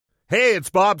Hey, it's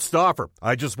Bob Stauffer.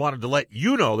 I just wanted to let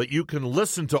you know that you can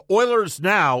listen to Oilers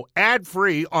Now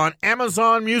ad-free on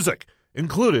Amazon Music,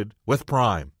 included with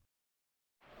Prime.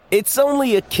 It's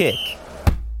only a kick,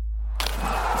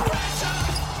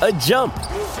 a jump,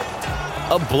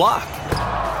 a block.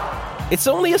 It's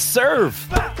only a serve.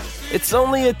 It's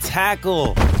only a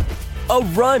tackle, a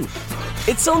run.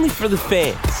 It's only for the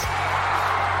fans.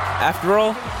 After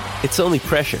all, it's only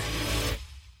pressure.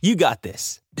 You got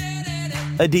this.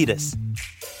 Adidas.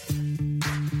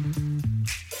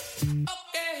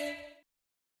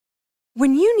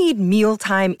 When you need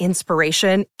mealtime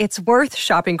inspiration, it's worth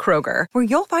shopping Kroger, where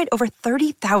you'll find over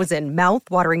 30,000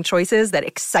 mouth-watering choices that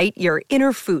excite your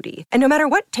inner foodie. And no matter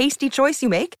what tasty choice you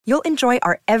make, you'll enjoy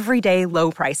our everyday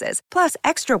low prices, plus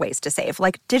extra ways to save,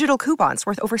 like digital coupons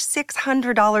worth over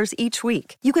 $600 each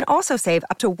week. You can also save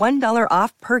up to $1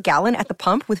 off per gallon at the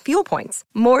pump with fuel points.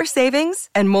 More savings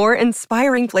and more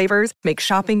inspiring flavors make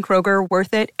shopping Kroger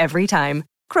worth it every time.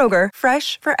 Kroger,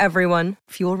 fresh for everyone.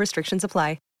 Fuel restrictions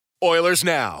apply. Oilers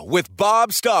Now with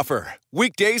Bob Stauffer.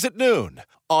 Weekdays at noon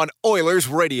on Oilers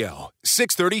Radio,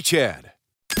 630 CHED.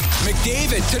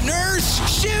 McDavid to Nurse,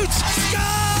 shoots,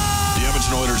 score! The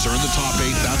Edmonton Oilers are in the top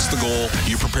 8. That's the goal.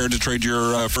 You prepared to trade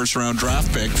your first-round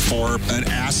draft pick for an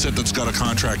asset that's got a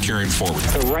contract carrying forward.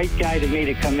 The right guy to me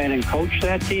to come in and coach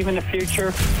that team in the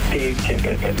future, Dave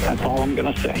Tippett. That's all I'm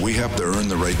going to say. We have to earn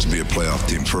the right to be a playoff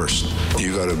team first.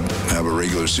 You got to have a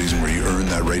regular season where you earn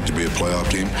that right to be a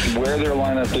playoff team. Where their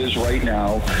lineup is right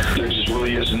now, there just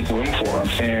really isn't room for them.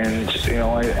 And, you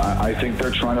know, I think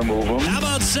they're trying to move them. How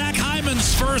about Zach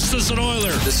Hyman's first as an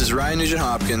Oiler? This is Ryan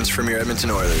Nugent-Hopkins from your Edmonton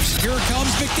Oilers. Here comes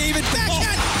McDavid,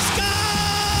 backhand, scores!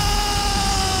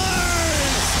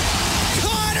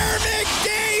 Connor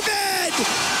McDavid!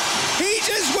 He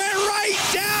just went right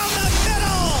down the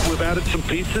middle! We've added some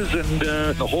pieces, and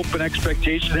the hope and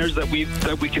expectation there is that we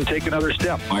can take another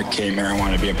step. I came here and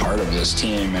want to be a part of this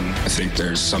team, and I think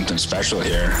there's something special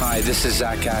here. Hi, this is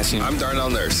Zach Cassian. I'm Darnell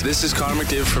Nurse. This is Connor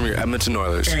McDavid from your Edmonton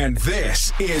Oilers. And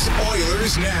this is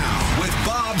Oilers Now with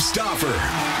Bob Stauffer.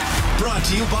 Brought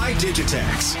to you by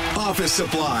Digitex. Office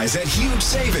supplies at huge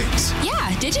savings.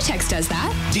 Yeah, Digitex does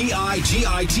that.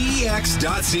 Digitex.ca.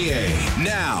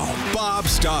 Now, Bob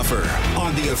Stauffer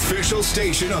on the official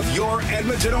station of your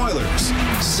Edmonton Oilers.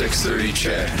 630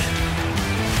 CHED.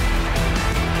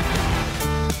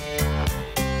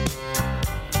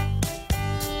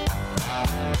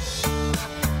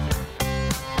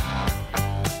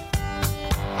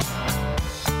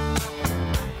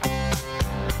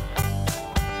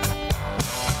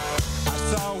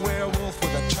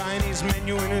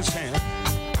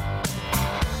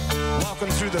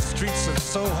 Through the streets of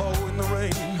Soho in the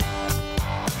rain,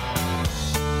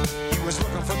 he was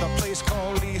looking for the place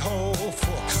called Lee Ho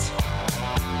Fooks.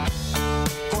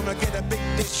 Gonna get a big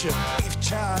dish of beef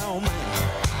chow mein.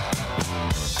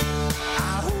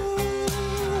 Ahoo,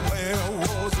 where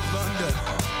was London?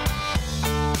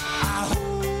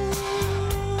 Ahoo,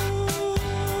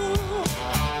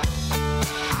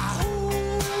 ahoo,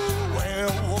 where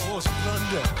was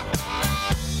London?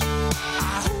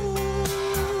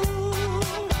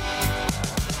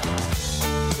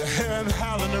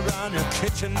 Howling around your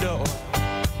kitchen door.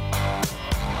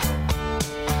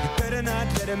 You better not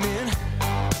let him in.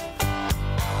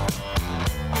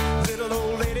 Little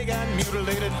old lady got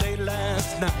mutilated late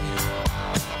last night.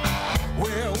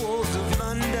 Werewolves of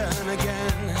London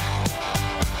again.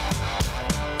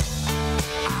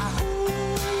 Ahoo,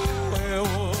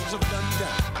 werewolves of London.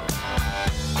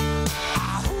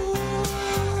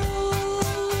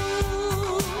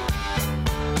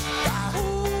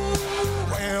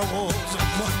 Werewolves of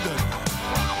London.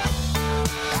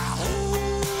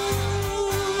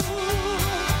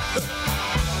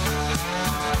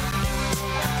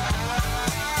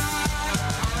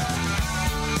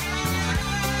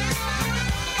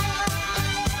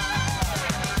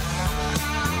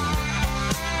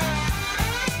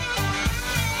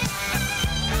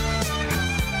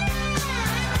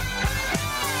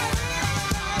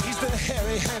 He's the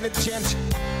hairy-handed gent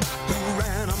who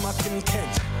ran amok in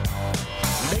Kent.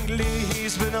 Lately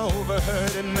he's been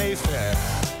overheard in Mayfair.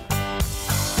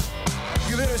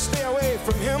 You better stay away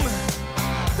from him.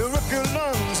 He'll rip your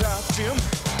lungs out, Jim.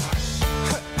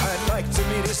 I'd like to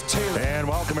meet his tailor. And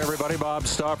welcome everybody, Bob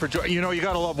Stauffer. You know, you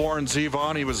gotta love Warren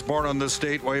Zevon. He was born on this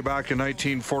date way back in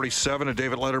 1947, a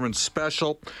David Letterman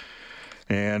special.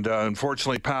 and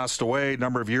unfortunately passed away a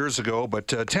number of years ago, but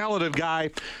talented guy.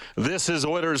 This is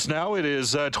Oilers Now. It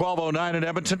is 12:09 in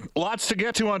Edmonton. Lots to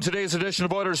get to on today's edition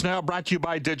of Oilers Now, brought to you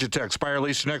by Digitex. Buy or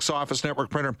lease your next office network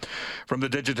printer from the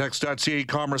Digitex.ca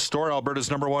e-commerce store, Alberta's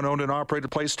 #1 owned and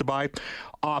operated place to buy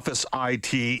office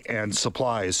IT and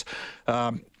supplies.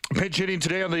 Pinch hitting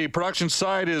today on the production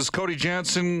side is Cody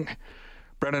Jansen.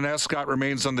 Brendan Escott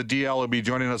remains on the DL. He'll be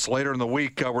joining us later in the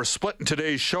week. We're splitting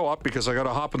today's show up because I got to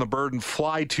hop on the bird and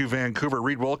fly to Vancouver.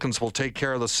 Reed Wilkins will take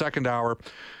care of the second hour.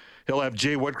 He'll have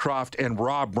Jay Woodcroft and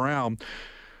Rob Brown.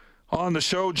 On the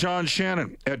show, John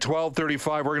Shannon at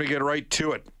 12:35. We're going to get right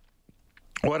to it.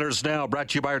 Oilers Now, brought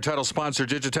to you by our title sponsor,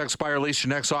 Digitex. Buy or lease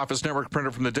your next office network printer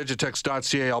from the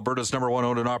Digitex.ca, Alberta's #1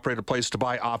 owned and operated place to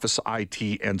buy office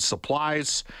IT and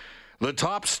supplies. The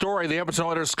top story, the Edmonton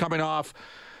Oilers coming off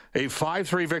a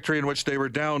 5-3 victory in which they were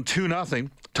down 2-0.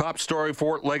 Top story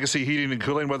for Legacy Heating and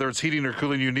Cooling. Whether it's heating or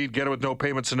cooling you need, get it with no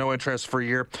payments and no interest for a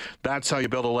year. That's how you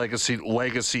build a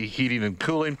Legacy Heating and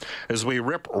Cooling. As we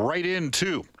rip right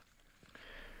into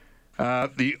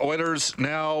the Oilers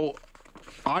Now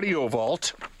Audio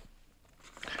Vault,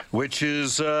 which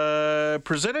is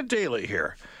presented daily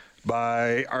here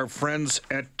by our friends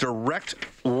at Direct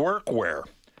Workwear.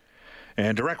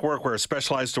 And Direct Workwear is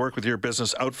specialized to work with your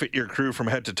business, outfit your crew from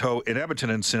head to toe in Edmonton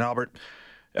and St. Albert,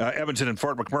 Edmonton and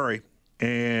Fort McMurray.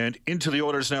 And into the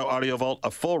Oilers Now Audio Vault,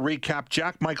 a full recap.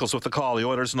 Jack Michaels with the call, the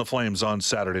Oilers and the Flames on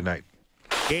Saturday night.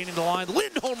 Gaining the line,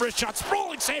 Lindholm wrist shot,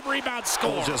 sprawling save, rebound,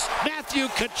 score. Matthew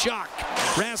Tkachuk.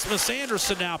 Rasmus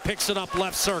Andersson now picks it up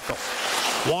left circle.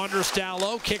 Wanders down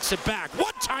low, kicks it back.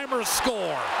 One-timer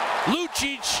score.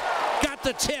 Lucic got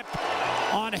the tip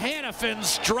on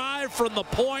Hannafin's drive from the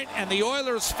point, and the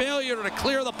Oilers' failure to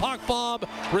clear the puck bomb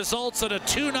results in a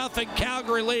 2-0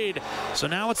 Calgary lead. So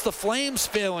now it's the Flames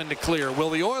failing to clear. Will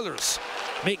the Oilers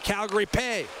make Calgary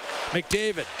pay?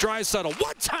 McDavid, Draisaitl,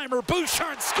 one-timer,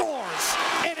 Bouchard scores.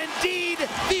 And indeed,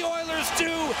 the Oilers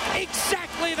do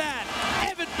exactly that.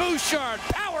 Evan Bouchard,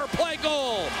 power play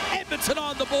goal. Edmonton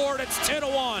on the board, it's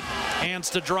 2-1. Hands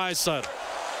to Draisaitl,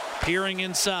 peering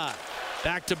inside.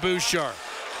 Back to Bouchard.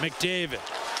 McDavid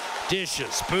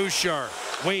dishes. Bouchard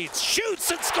waits,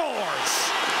 shoots, and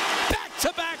scores.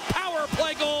 Back-to-back power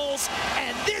play goals,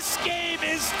 and this game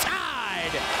is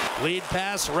tied. Lead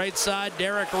pass right side,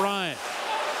 Derek Ryan.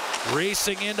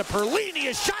 Racing into Perlini,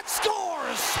 a shot,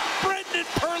 scores! Brendan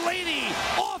Perlini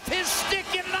off his stick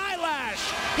in an eyelash.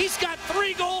 He's got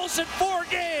 3 goals in 4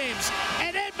 games,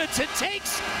 and Edmonton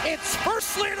takes its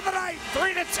first lead of the night,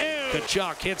 3-2.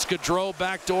 Tkachuk hits Gaudreau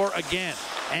backdoor again.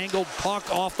 Angled puck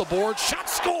off the board, shot,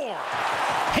 score!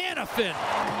 Hannafin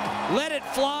let it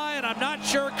fly, and I'm not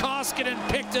sure Koskinen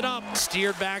picked it up.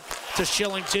 Steered back to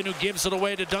Shillington, who gives it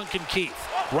away to Duncan Keith.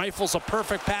 Rifles a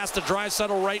perfect pass to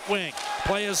Draisaitl right wing.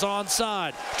 Play is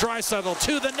onside. Draisaitl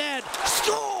to the net.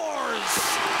 Scores!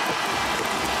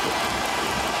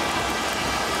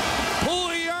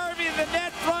 Puljujarvi, the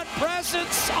net front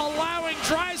presence, allowing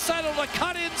Draisaitl to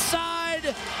cut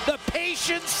inside. The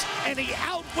patience, and he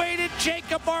outweighted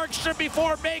Jacob Markstrom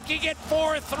before making it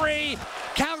 4-3.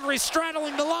 Calgary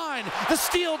straddling the line. The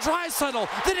steal, Draisaitl.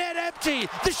 The net empty.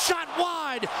 The shot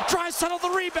wide. Draisaitl the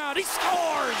rebound. He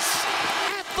scores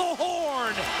at the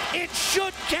horn. It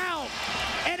should count.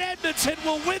 And Edmonton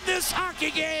will win this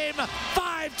hockey game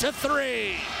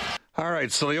 5-3. All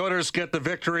right, so the Oilers get the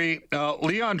victory.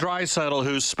 Leon Draisaitl,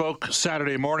 who spoke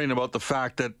Saturday morning about the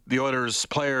fact that the Oilers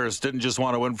players didn't just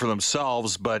want to win for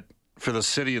themselves, but for the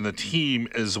city and the team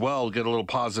as well, get a little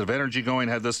positive energy going,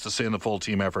 had this to say in the full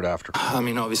team effort after. I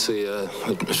mean, obviously,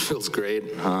 it feels great.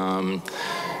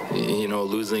 You know,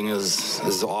 losing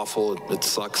is awful. It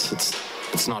sucks.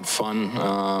 It's not fun.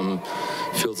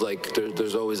 Feels like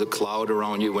there's always a cloud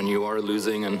around you when you are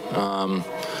losing, and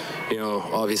you know,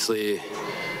 obviously,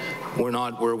 we're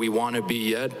not where we want to be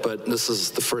yet, but this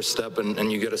is the first step, and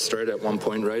you got to start at one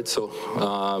point, right? So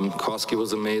Koski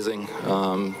was amazing.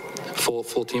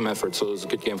 Full team effort, so it was a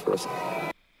good game for us.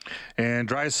 And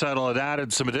Draisaitl had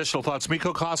added some additional thoughts.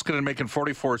 Mikko Koskinen making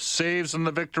 44 saves in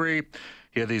the victory.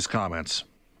 He had these comments.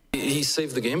 He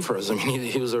saved the game for us. I mean,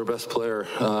 he was our best player,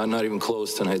 not even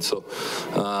close tonight. So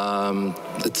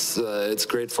it's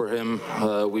great for him.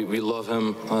 We love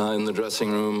him in the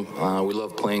dressing room. We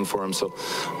love playing for him. So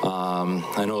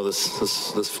I know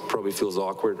this probably feels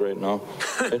awkward right now,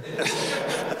 a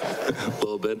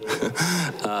little bit.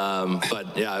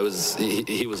 But yeah,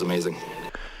 he was amazing.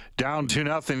 Down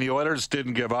 2-0, the Oilers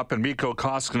didn't give up, and Mikko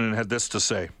Koskinen had this to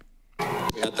say.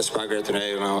 We had the swagger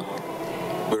today, you know.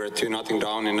 We were 2-0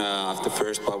 down in after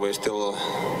first, but we still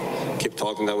keep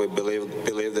talking that we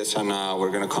believe this, and we're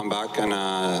gonna come back and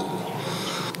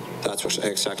that's what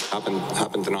exactly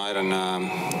happened tonight. And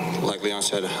like Leon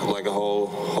said, like a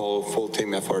whole full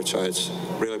team effort. So it's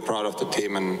really proud of the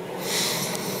team and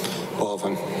all of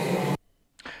them.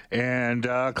 And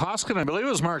Koskinen, I believe it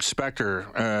was Mark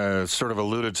Spector, sort of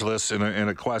alluded to this in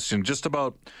a question, just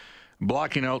about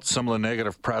blocking out some of the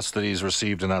negative press that he's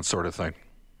received and that sort of thing.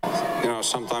 You know,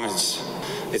 sometimes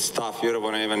it's tough. You don't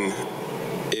want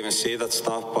to even see that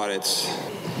stuff, but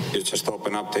you just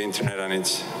open up the internet and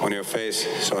it's on your face.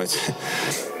 So it's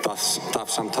tough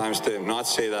sometimes to not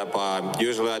see that, but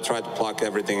usually I try to block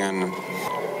everything. And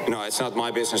you know, it's not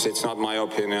my business. It's not my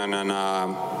opinion. And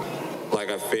like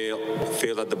I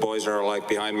feel that the boys are like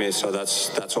behind me, so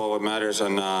that's all that matters.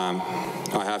 And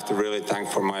I have to really thank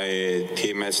for my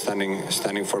teammates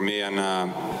standing for me. And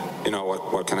you know,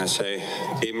 what can I say?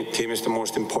 Team is the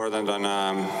most important. And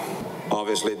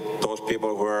obviously those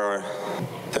people who are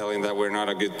telling that we're not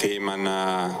a good team and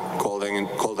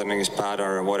Colton is bad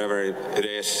or whatever it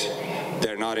is,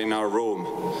 they're not in our room.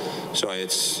 So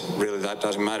it's really, that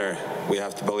doesn't matter. We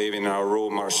have to believe in our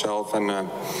room, ourselves, and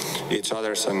each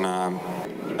other's. And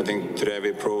I think today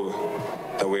we prove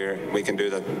that we can do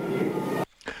that.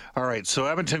 All right, so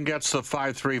Edmonton gets the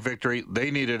 5-3 victory.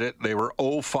 They needed it. They were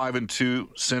 0-5-2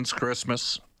 since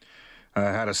Christmas.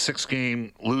 Had a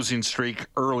 6-game losing streak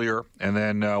earlier, and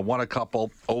then won a couple,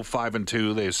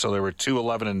 0-5-2. So they were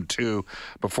 2-11-2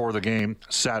 before the game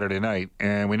Saturday night.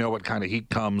 And we know what kind of heat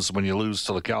comes when you lose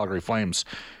to the Calgary Flames.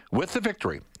 With the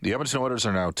victory, the Edmonton Oilers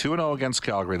are now 2-0 against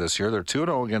Calgary this year. They're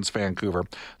 2-0 against Vancouver.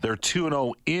 They're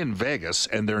 2-0 in Vegas,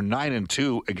 and they're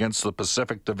 9-2 against the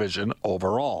Pacific Division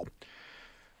overall.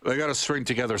 They got to string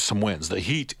together some wins. The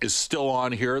heat is still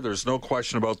on here. There's no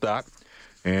question about that.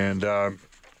 And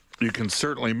you can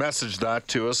certainly message that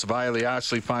to us via the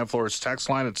Ashley Fine Floors text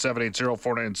line at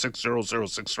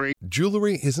 780-496-0063.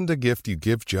 Jewelry isn't a gift you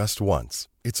give just once.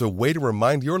 It's a way to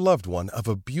remind your loved one of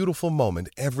a beautiful moment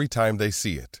every time they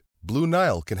see it. Blue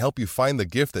Nile can help you find the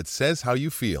gift that says how you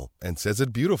feel and says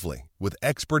it beautifully, with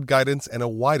expert guidance and a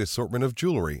wide assortment of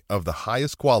jewelry of the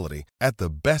highest quality at the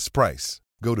best price.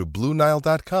 Go to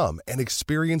BlueNile.com and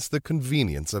experience the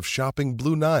convenience of shopping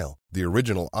Blue Nile, the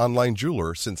original online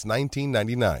jeweler since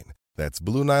 1999. That's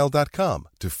BlueNile.com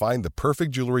to find the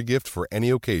perfect jewelry gift for any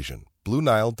occasion.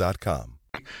 BlueNile.com.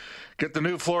 Get the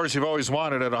new floors you've always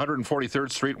wanted at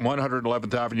 143rd Street,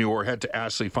 111th Avenue, or head to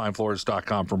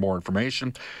AshleyFineFloors.com for more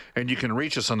information. And you can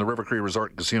reach us on the River Cree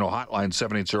Resort and Casino hotline,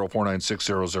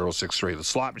 780-496-0063. The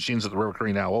slot machines at the River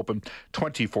Cree now open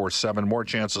 24/7. More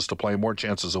chances to play, more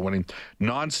chances of winning.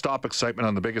 Non-stop excitement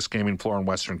on the biggest gaming floor in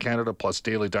Western Canada, plus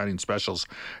daily dining specials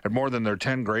at more than their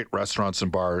 10 great restaurants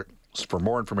and bars. For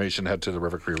more information, head to the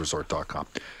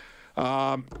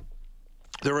rivercreeresort.com.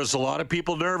 There was a lot of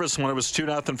people nervous when it was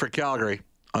 2-0 for Calgary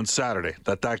on Saturday,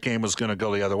 that game was going to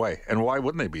go the other way. And why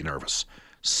wouldn't they be nervous?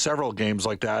 Several games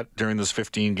like that during this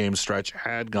 15-game stretch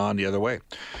had gone the other way.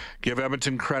 Give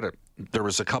Edmonton credit. There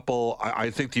was a couple,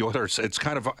 I think the Oilers, it's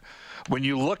kind of, when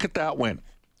you look at that win,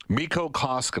 Mikko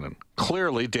Koskinen,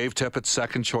 clearly Dave Tippett's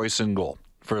second choice in goal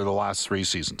for the last 3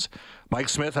 seasons. Mike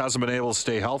Smith hasn't been able to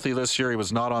stay healthy this year. He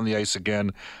was not on the ice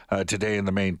again today in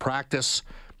the main practice.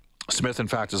 Smith, in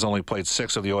fact, has only played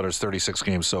 6 of the Oilers' 36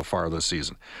 games so far this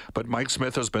season. But Mike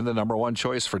Smith has been the number one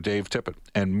choice for Dave Tippett,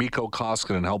 and Mikko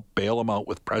Koskinen helped bail him out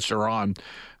with pressure on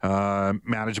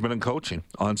management and coaching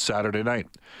on Saturday night.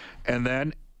 And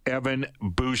then Evan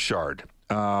Bouchard.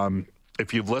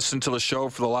 If you've listened to the show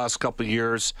for the last couple of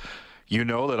years, you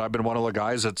know that I've been one of the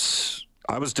guys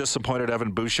I was disappointed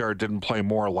Evan Bouchard didn't play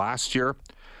more last year.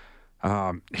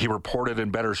 He reported in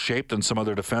better shape than some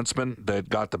other defensemen that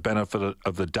got the benefit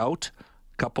of the doubt.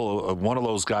 One of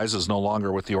those guys is no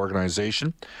longer with the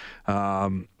organization.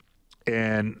 And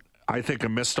I think a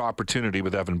missed opportunity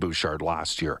with Evan Bouchard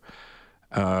last year.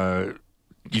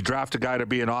 You draft a guy to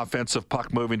be an offensive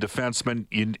puck-moving defenseman.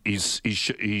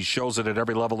 He shows it at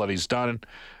every level that he's done.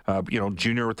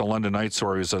 Junior with the London Knights,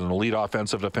 where he was an elite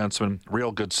offensive defenseman.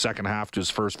 Real good second half to his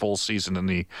first full season in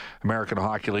the American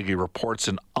Hockey League. He reports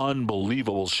in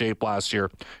unbelievable shape last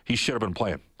year. He should have been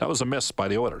playing. That was a miss by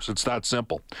the Oilers. It's that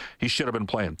simple. He should have been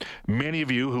playing. Many of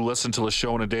you who listen to the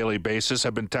show on a daily basis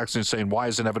have been texting saying, why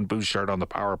isn't Evan Bouchard on the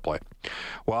power play?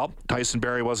 Well, Tyson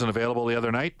Barrie wasn't available the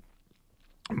other night.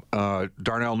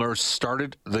 Darnell Nurse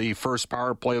started the first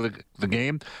power play of the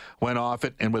game, went off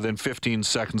it, and within 15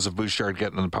 seconds of Bouchard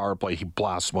getting on the power play, he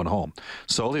blasts one home.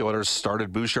 So the Oilers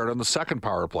started Bouchard on the second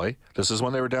power play. This is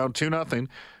when they were down 2-0.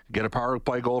 Get a power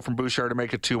play goal from Bouchard to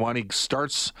make it 2-1. He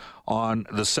starts on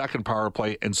the second power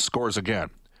play and scores again.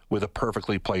 with a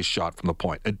perfectly placed shot from the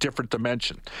point. A different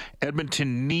dimension.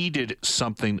 Edmonton needed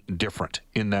something different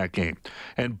in that game,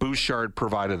 and Bouchard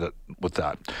provided it with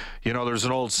that. You know, there's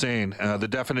an old saying, the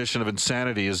definition of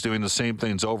insanity is doing the same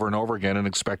things over and over again and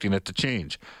expecting it to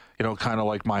change. You know, kind of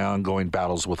like my ongoing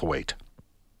battles with weight.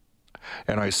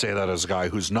 And I say that as a guy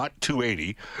who's not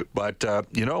 280, but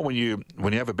you know, when you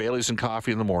have a Bailey's and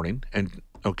coffee in the morning, and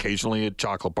occasionally a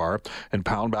chocolate bar, and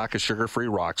pound back a sugar-free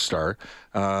Rockstar,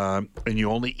 and you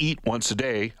only eat once a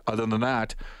day, other than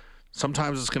that,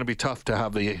 sometimes it's going to be tough to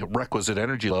have the requisite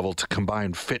energy level to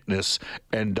combine fitness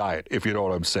and diet, if you know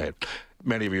what I'm saying.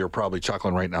 Many of you are probably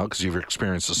chuckling right now because you've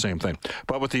experienced the same thing.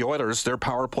 But with the Oilers, their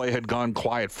power play had gone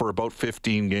quiet for about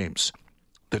 15 games.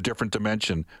 The different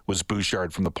dimension was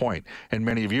Bouchard from the point. And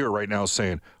many of you are right now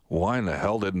saying, why in the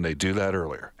hell didn't they do that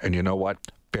earlier? And you know what?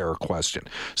 Fair question.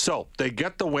 So they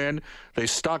get the win. They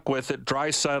stuck with it.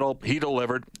 Draisaitl, he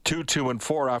delivered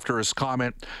 2-2-4 after his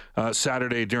comment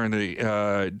Saturday during the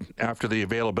after the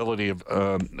availability of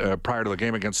prior to the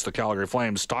game against the Calgary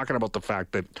Flames, talking about the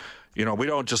fact that, you know, we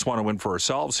don't just want to win for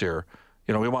ourselves here.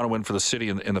 You know, we want to win for the city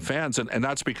and the fans, and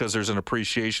that's because there's an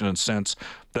appreciation and sense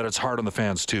that it's hard on the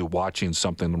fans, too, watching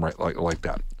something like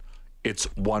that. It's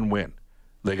one win.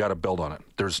 They got to build on it.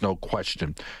 There's no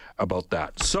question about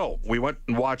that. So we went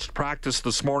and watched practice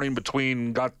this morning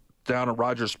got down at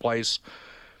Rogers Place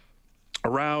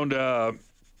around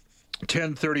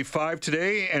 10:35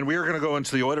 today, and we are going to go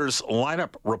into the Oilers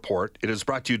lineup report. It is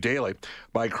brought to you daily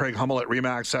by Craig Hummel at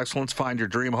RE/MAX Excellence. Find your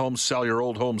dream home, sell your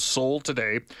old home, sold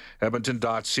today,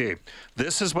 Edmonton.ca.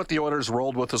 This is what the Oilers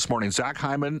rolled with this morning. Zach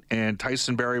Hyman and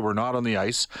Tyson Barrie were not on the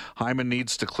ice. Hyman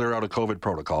needs to clear out a COVID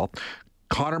protocol.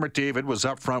 Connor McDavid was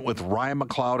up front with Ryan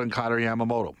McLeod and Kailer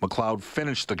Yamamoto. McLeod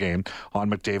finished the game on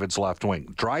McDavid's left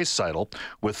wing. Draisaitl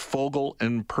with Foegele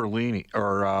and Puljujarvi.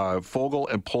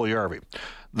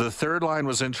 The third line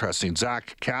was interesting.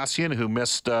 Zach Kassian, who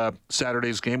missed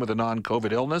Saturday's game with a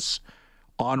non-COVID illness,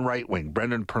 on right wing.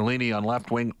 Brendan Perlini on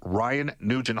left wing. Ryan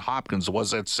Nugent-Hopkins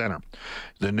was at center.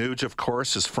 The Nuge, of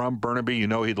course, is from Burnaby. You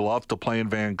know he'd love to play in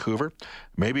Vancouver.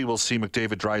 Maybe we'll see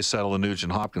McDavid, Draisaitl, and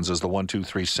Nugent-Hopkins as the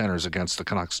 1-2-3 centers against the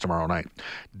Canucks tomorrow night.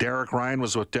 Derek Ryan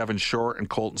was with Devon Shore and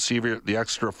Colton Sevier. The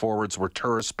extra forwards were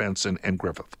Turris, Benson, and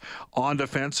Griffith. On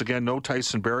defense, again, no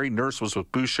Tyson Barrie. Nurse was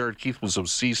with Bouchard. Keith was with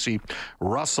Ceci.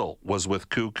 Russell was with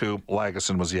Cuckoo.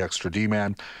 Lagesson was the extra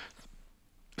D-man.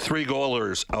 3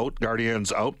 goalers out, Gardien's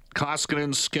out.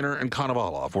 Koskinen, Skinner, and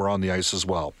Konovalov were on the ice as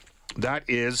well. That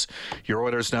is your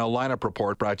Oilers Now lineup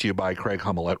report, brought to you by Craig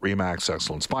Hummel at RE/MAX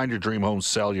Excellence. Find your dream home,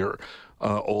 sell your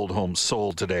old home,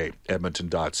 sold today,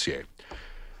 Edmonton.ca. At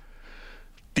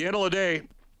the end of the day,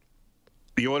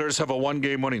 the Oilers have a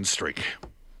 1-game winning streak.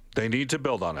 They need to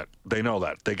build on it. They know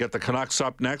that. They get the Canucks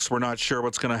up next. We're not sure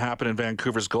what's going to happen in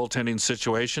Vancouver's goaltending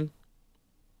situation.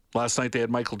 Last night they had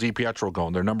Michael DiPietro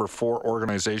going, their number 4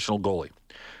 organizational goalie.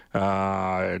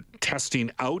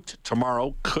 Testing out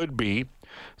tomorrow could be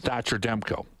Thatcher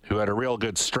Demko, who had a real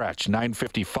good stretch,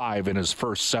 .955 in his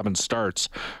first 7 starts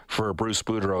for Bruce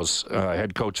Boudreau's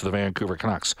head coach of the Vancouver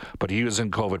Canucks. But he was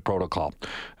in COVID protocol.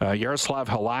 Yaroslav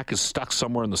Halak is stuck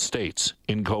somewhere in the States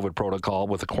in COVID protocol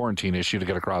with a quarantine issue to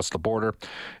get across the border.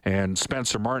 And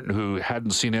Spencer Martin, who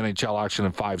hadn't seen NHL action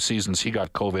in 5 seasons, he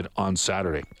got COVID on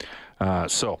Saturday.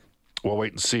 So we'll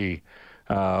wait and see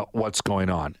what's going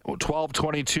on.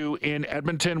 12:22 in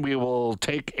Edmonton. We will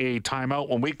take a timeout.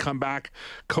 When we come back,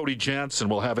 Cody Jansen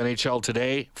will have NHL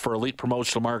Today for Elite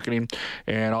Promotional Marketing,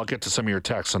 and I'll get to some of your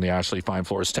texts on the Ashley Fine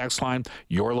Floors text line.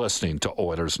 You're listening to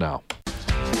Oilers Now.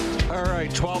 All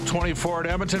right, 12:24 at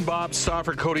Edmonton. Bob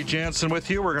Stauffer, Cody Jansen with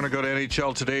you. We're going to go to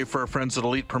NHL Today for our friends at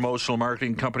Elite Promotional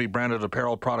Marketing Company, branded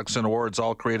apparel, products, and awards,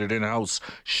 all created in-house.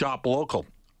 Shop local.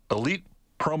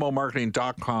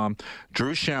 ElitePromoMarketing.com.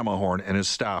 Drew Shamahorn and his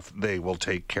staff, they will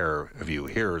take care of you.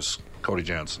 Here's Cody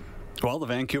Jansen. Well, the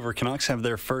Vancouver Canucks have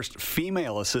their first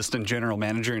female assistant general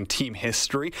manager in team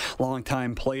history.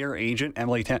 Longtime player agent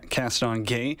Emily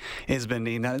Caston-Gay has been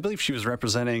named. I believe she was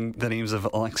representing the names of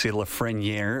Alexia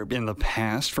Lafreniere in the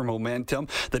past for Momentum.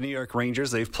 The New York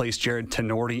Rangers, they've placed Jared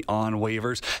Tenorti on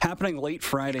waivers. Happening late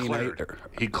Friday night.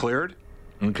 He cleared?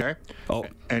 Okay. Oh.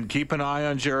 And keep an eye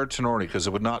on Jared Tenorti, because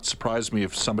it would not surprise me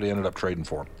if somebody ended up trading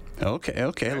for him. Okay. A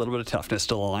little bit of toughness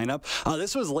to the lineup.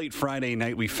 This was late Friday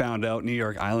night. We found out New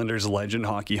York Islanders legend,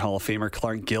 Hockey Hall of Famer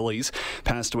Clark Gillies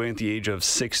passed away at the age of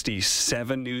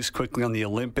 67. News quickly on the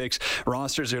Olympics.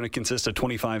 Rosters are going to consist of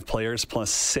 25 players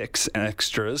plus 6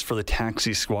 extras for the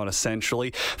taxi squad, essentially.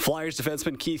 Flyers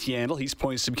defenseman Keith Yandle, he's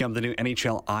poised to become the new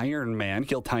NHL Iron Man.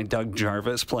 He'll tie Doug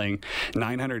Jarvis, playing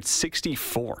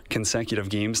 964 consecutive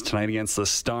games tonight against the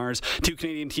Stars. 2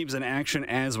 Canadian teams in action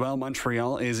as well.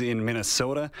 Montreal is in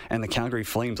Minnesota, and the Calgary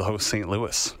Flames will host St.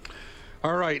 Louis.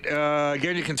 All right.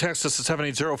 Again, you can text us at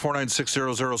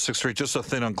 780-496-0063. Just a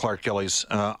thing on Clark Gillies.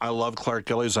 I love Clark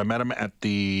Gillies. I met him at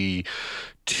the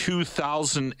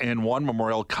 2001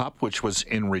 Memorial Cup, which was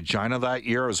in Regina that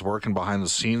year. I was working behind the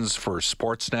scenes for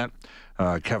Sportsnet.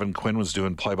 Kevin Quinn was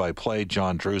doing play-by-play.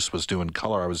 John Druce was doing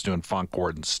color. I was doing Funk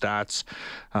Gordon stats.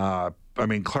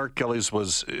 Clark Gillies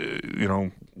was,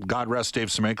 God rest Dave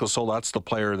Semenko's soul. That's the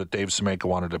player that Dave Semenko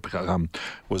wanted to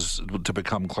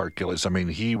become Clark Gillies. I mean,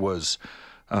 he was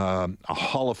a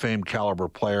Hall of Fame caliber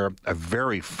player, a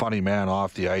very funny man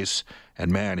off the ice,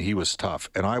 and man, he was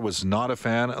tough. And I was not a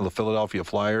fan of the Philadelphia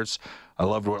Flyers. I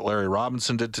loved what Larry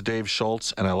Robinson did to Dave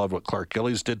Schultz, and I loved what Clark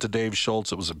Gillies did to Dave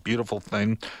Schultz. It was a beautiful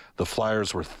thing. The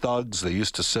Flyers were thugs. They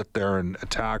used to sit there and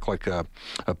attack like a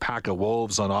pack of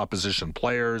wolves on opposition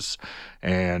players,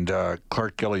 and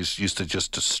Clark Gillies used to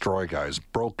just destroy guys.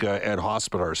 Broke Ed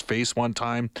Hospodar's face one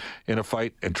time in a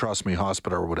fight, and trust me,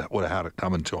 Hospodar would have had it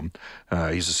coming to him.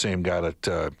 He's the same guy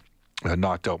that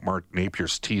knocked out Mark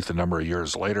Napier's teeth a number of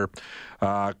years later.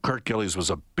 Clark Gillies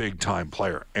was a big-time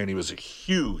player, and he was a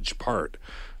huge part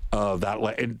of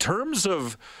that. In terms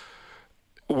of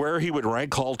where he would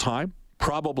rank all time,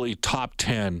 probably top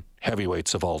 10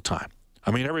 heavyweights of all time. I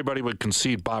mean, everybody would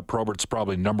concede Bob Probert's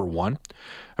probably number one.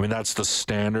 I mean, that's the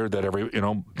standard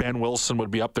that Ben Wilson would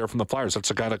be up there from the Flyers.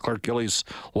 That's a guy that Clark Gillies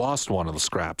lost one of the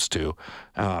scraps to.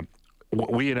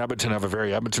 We in Edmonton have a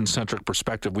very Edmonton-centric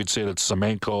perspective. We'd say that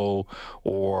Semenko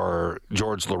or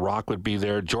George Laraque would be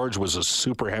there. George was a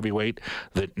super heavyweight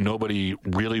that nobody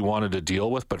really wanted to deal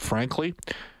with, but frankly,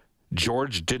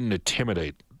 George didn't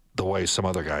intimidate the way some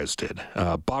other guys did.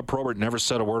 Bob Probert never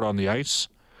said a word on the ice,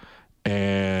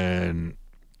 and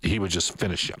he would just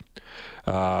finish you.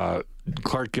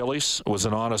 Clark Gillies was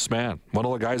an honest man. One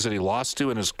of the guys that he lost to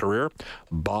in his career,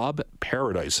 Bob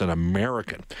Paradise, an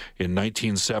American, in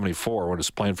 1974 when he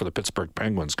was playing for the Pittsburgh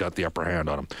Penguins, got the upper hand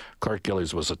on him. Clark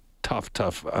Gillies was a tough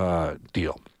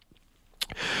deal.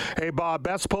 Hey, Bob,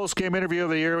 best post-game interview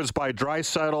of the year was by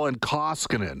Draisaitl and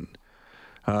Koskinen.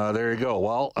 There you go.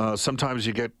 Well, sometimes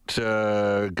you get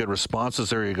good responses.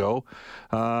 There you go.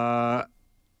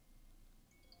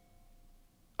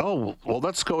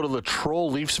 Let's go to the troll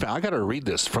Leafs fan. I got to read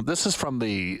this. This is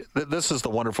the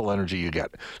wonderful energy you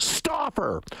get.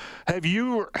 Stopper, have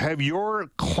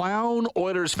your clown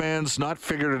Oilers fans not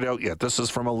figured it out yet? This is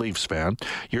from a Leafs fan.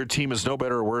 Your team is no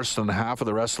better or worse than half of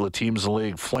the rest of the teams in the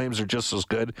league. Flames are just as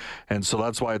good, and so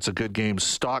that's why it's a good game.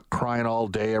 Stop crying all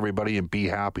day, everybody, and be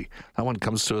happy. That one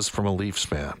comes to us from a Leafs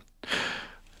fan.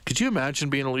 Could you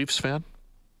imagine being a Leafs fan?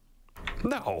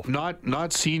 No.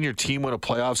 Not seeing your team win a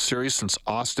playoff series since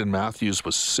Austin Matthews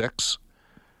was 6.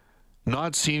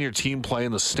 Not seeing your team play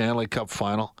in the Stanley Cup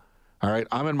final. All right,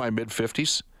 I'm in my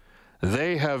mid-50s.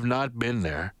 They have not been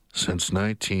there since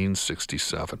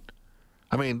 1967.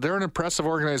 I mean, they're an impressive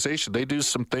organization. They do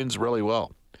some things really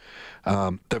well.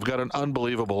 They've got an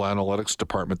unbelievable analytics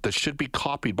department that should be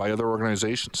copied by other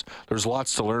organizations. There's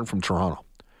lots to learn from Toronto.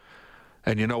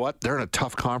 And you know what? They're in a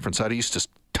tough conference. That East is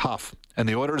tough. And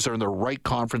the Oilers are in the right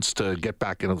conference to get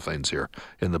back into things here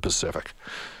in the Pacific.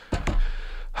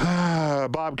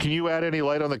 Bob, can you add any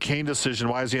light on the Kane decision?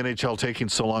 Why is the NHL taking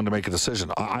so long to make a decision?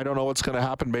 I don't know what's going to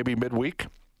happen maybe midweek.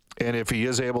 And if he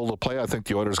is able to play, I think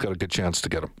the Oilers got a good chance to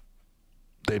get him.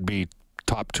 They'd be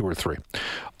top 2 or 3.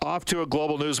 Off to a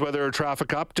global news weather traffic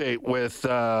update with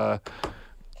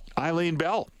Eileen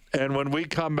Bell. And when we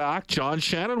come back, John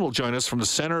Shannon will join us from the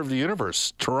center of the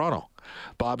universe, Toronto.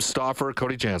 Bob Stauffer,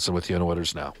 Cody Jansen with you on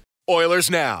Oilers Now.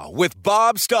 Oilers Now with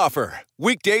Bob Stauffer.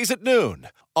 Weekdays at noon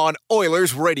on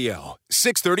Oilers Radio,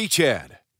 630 CHED.